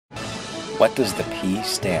What does the P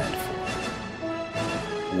stand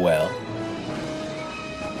for? Well,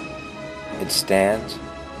 it stands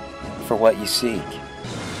for what you seek.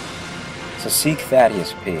 So seek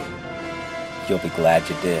Thaddeus P. You'll be glad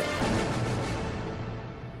you did.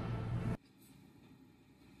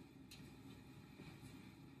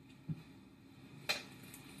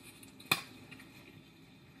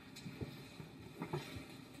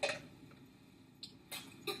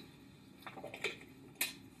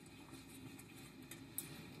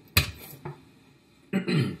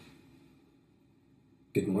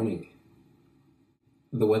 Good morning.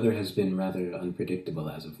 The weather has been rather unpredictable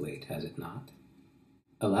as of late, has it not?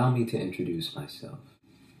 Allow me to introduce myself.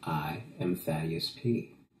 I am Thaddeus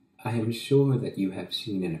P. I am sure that you have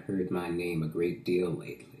seen and heard my name a great deal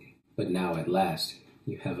lately, but now at last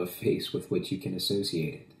you have a face with which you can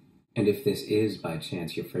associate it. And if this is by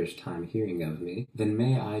chance your first time hearing of me, then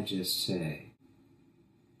may I just say,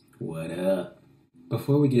 what up?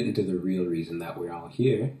 Before we get into the real reason that we're all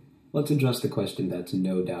here, let's address the question that's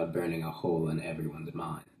no doubt burning a hole in everyone's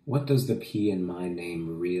mind. What does the P in my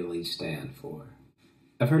name really stand for?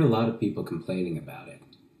 I've heard a lot of people complaining about it.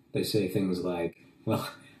 They say things like, well,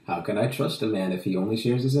 how can I trust a man if he only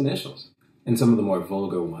shares his initials? And some of the more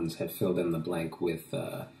vulgar ones have filled in the blank with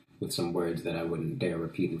some words that I wouldn't dare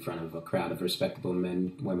repeat in front of a crowd of respectable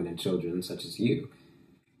men, women, and children such as you.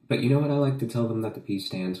 But you know what I like to tell them that the P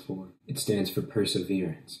stands for? It stands for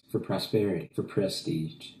perseverance, for prosperity, for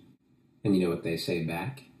prestige. And you know what they say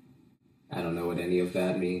back? I don't know what any of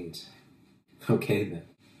that means. Okay then.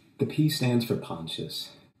 The P stands for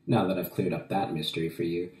Pontius. Now that I've cleared up that mystery for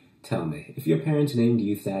you, tell me, if your parents named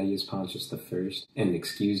you Thaddeus Pontius I and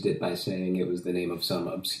excused it by saying it was the name of some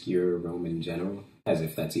obscure Roman general, as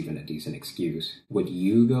if that's even a decent excuse, would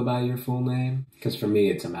you go by your full name? Because for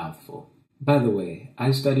me it's a mouthful. By the way,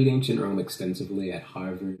 I studied ancient Rome extensively at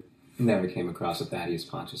Harvard. Never came across a Thaddeus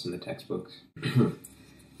Pontius in the textbooks.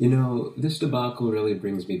 You know, this debacle really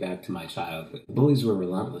brings me back to my childhood. Bullies were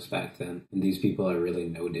relentless back then, and these people are really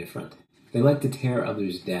no different. They like to tear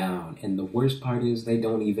others down, and the worst part is they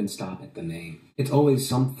don't even stop at the name. It's always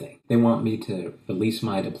something. They want me to release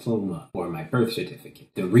my diploma, or my birth certificate,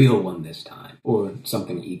 the real one this time, or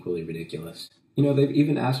something equally ridiculous. You know, they've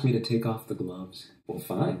even asked me to take off the gloves. Well,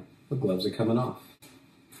 fine. The gloves are coming off.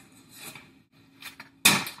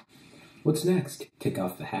 What's next? Take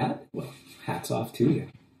off the hat? Well, hats off to you.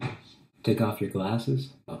 Take off your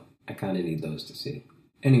glasses? Well, I kind of need those to see.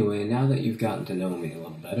 Anyway, now that you've gotten to know me a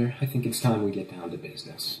little better, I think it's time we get down to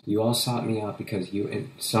business. You all sought me out because you,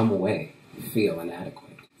 in some way, feel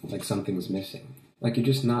inadequate. Like something's missing. Like you're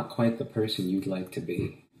just not quite the person you'd like to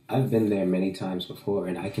be. I've been there many times before,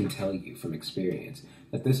 and I can tell you from experience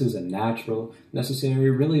that this is a natural,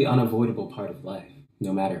 necessary, really unavoidable part of life,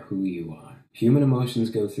 no matter who you are. Human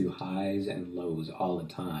emotions go through highs and lows all the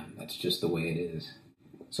time. That's just the way it is.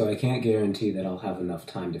 So I can't guarantee that I'll have enough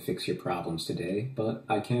time to fix your problems today, but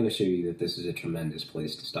I can assure you that this is a tremendous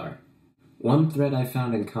place to start. One thread I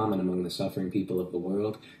found in common among the suffering people of the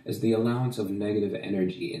world is the allowance of negative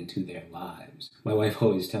energy into their lives. My wife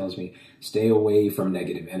always tells me, stay away from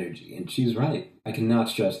negative energy, and she's right. I cannot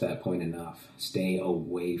stress that point enough. Stay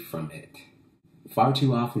away from it. Far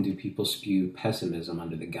too often do people spew pessimism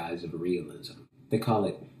under the guise of realism. They call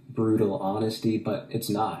it brutal honesty, but it's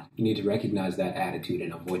not. You need to recognize that attitude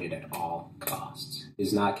and avoid it at all costs. It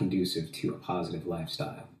is not conducive to a positive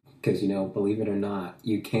lifestyle. Because, you know, believe it or not,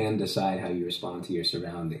 you can decide how you respond to your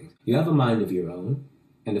surroundings. You have a mind of your own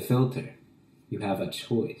and a filter. You have a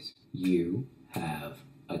choice. You have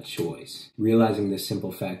a choice. Realizing this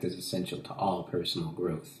simple fact is essential to all personal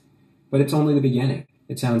growth. But it's only the beginning.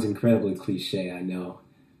 It sounds incredibly cliche, I know,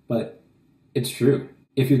 but it's true.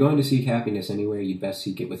 If you're going to seek happiness anywhere, you'd best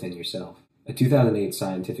seek it within yourself. A 2008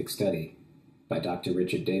 scientific study by Dr.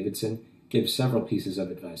 Richard Davidson gives several pieces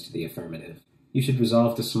of advice to the affirmative. You should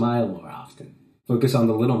resolve to smile more often. Focus on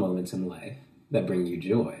the little moments in life that bring you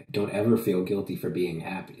joy. Don't ever feel guilty for being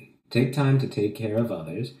happy. Take time to take care of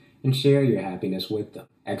others and share your happiness with them.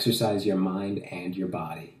 Exercise your mind and your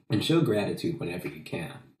body, and show gratitude whenever you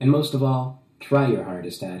can. And most of all, try your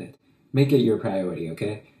hardest at it. Make it your priority,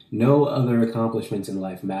 okay? No other accomplishments in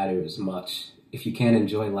life matter as much if you can't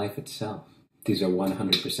enjoy life itself. These are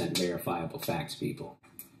 100% verifiable facts, people.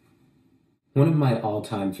 One of my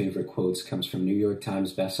all-time favorite quotes comes from New York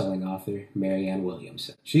Times bestselling author Marianne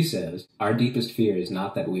Williamson. She says, "Our deepest fear is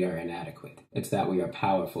not that we are inadequate. It's that we are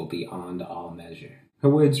powerful beyond all measure." Her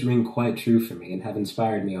words ring quite true for me and have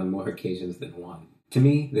inspired me on more occasions than one. To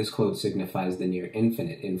me, this quote signifies the near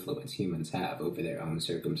infinite influence humans have over their own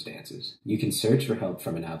circumstances. You can search for help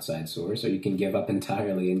from an outside source, or you can give up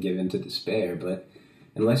entirely and give in to despair, but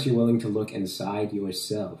Unless you're willing to look inside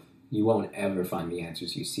yourself, you won't ever find the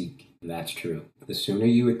answers you seek. And that's true. The sooner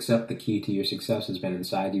you accept the key to your success has been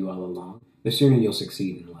inside you all along, the sooner you'll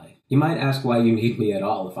succeed in life. You might ask why you need me at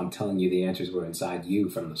all if I'm telling you the answers were inside you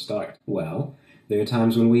from the start. Well, there are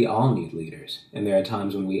times when we all need leaders, and there are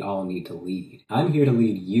times when we all need to lead. I'm here to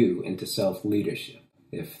lead you into self-leadership,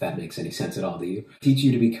 if that makes any sense at all to you. Teach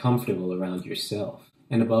you to be comfortable around yourself,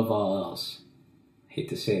 and above all else, hate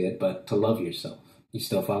to say it, but to love yourself. You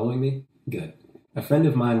still following me? Good. A friend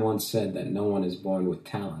of mine once said that no one is born with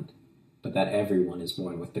talent, but that everyone is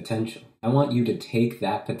born with potential. I want you to take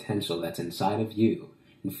that potential that's inside of you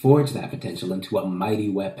and forge that potential into a mighty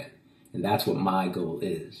weapon. And that's what my goal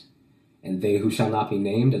is. And they who shall not be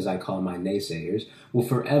named, as I call my naysayers, will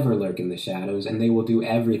forever lurk in the shadows, and they will do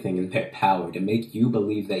everything in their power to make you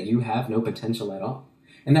believe that you have no potential at all,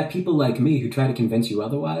 and that people like me who try to convince you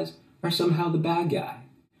otherwise are somehow the bad guy.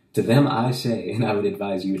 To them I say, and I would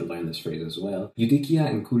advise you to learn this phrase as well, judicia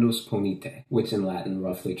in culos ponite, which in Latin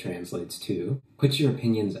roughly translates to, put your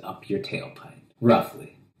opinions up your tailpipe.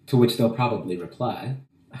 Roughly. To which they'll probably reply,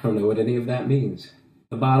 I don't know what any of that means.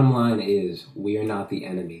 The bottom line is, we are not the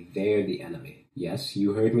enemy, they're the enemy. Yes,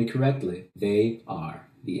 you heard me correctly. They are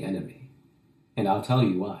the enemy. And I'll tell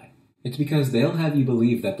you why. It's because they'll have you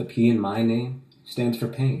believe that the P in my name stands for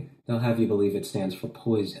pain. They'll have you believe it stands for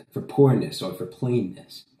poison, for poorness, or for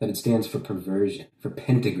plainness. That it stands for perversion, for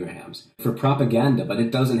pentagrams, for propaganda, but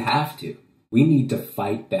it doesn't have to. We need to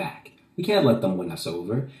fight back. We can't let them win us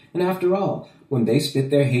over. And after all, when they spit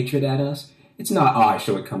their hatred at us, it's not our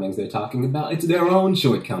shortcomings they're talking about, it's their own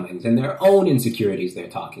shortcomings and their own insecurities they're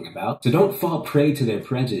talking about. So don't fall prey to their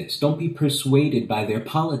prejudice. Don't be persuaded by their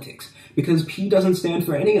politics, because P doesn't stand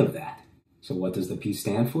for any of that. So what does the P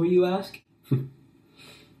stand for, you ask?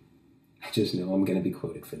 I just know I'm going to be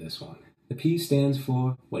quoted for this one. The P stands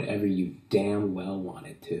for whatever you damn well want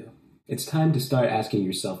it to. It's time to start asking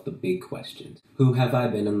yourself the big questions. Who have I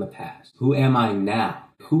been in the past? Who am I now?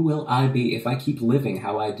 Who will I be if I keep living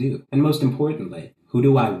how I do? And most importantly, who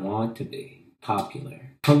do I want to be?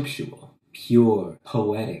 Popular, punctual, pure,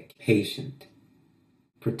 poetic, patient,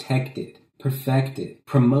 protected, perfected,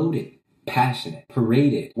 promoted, passionate,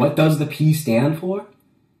 paraded. What does the P stand for?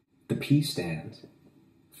 The P stands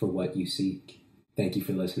for what you seek. Thank you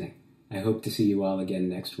for listening. I hope to see you all again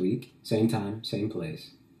next week. Same time, same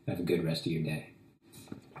place. Have a good rest of your day.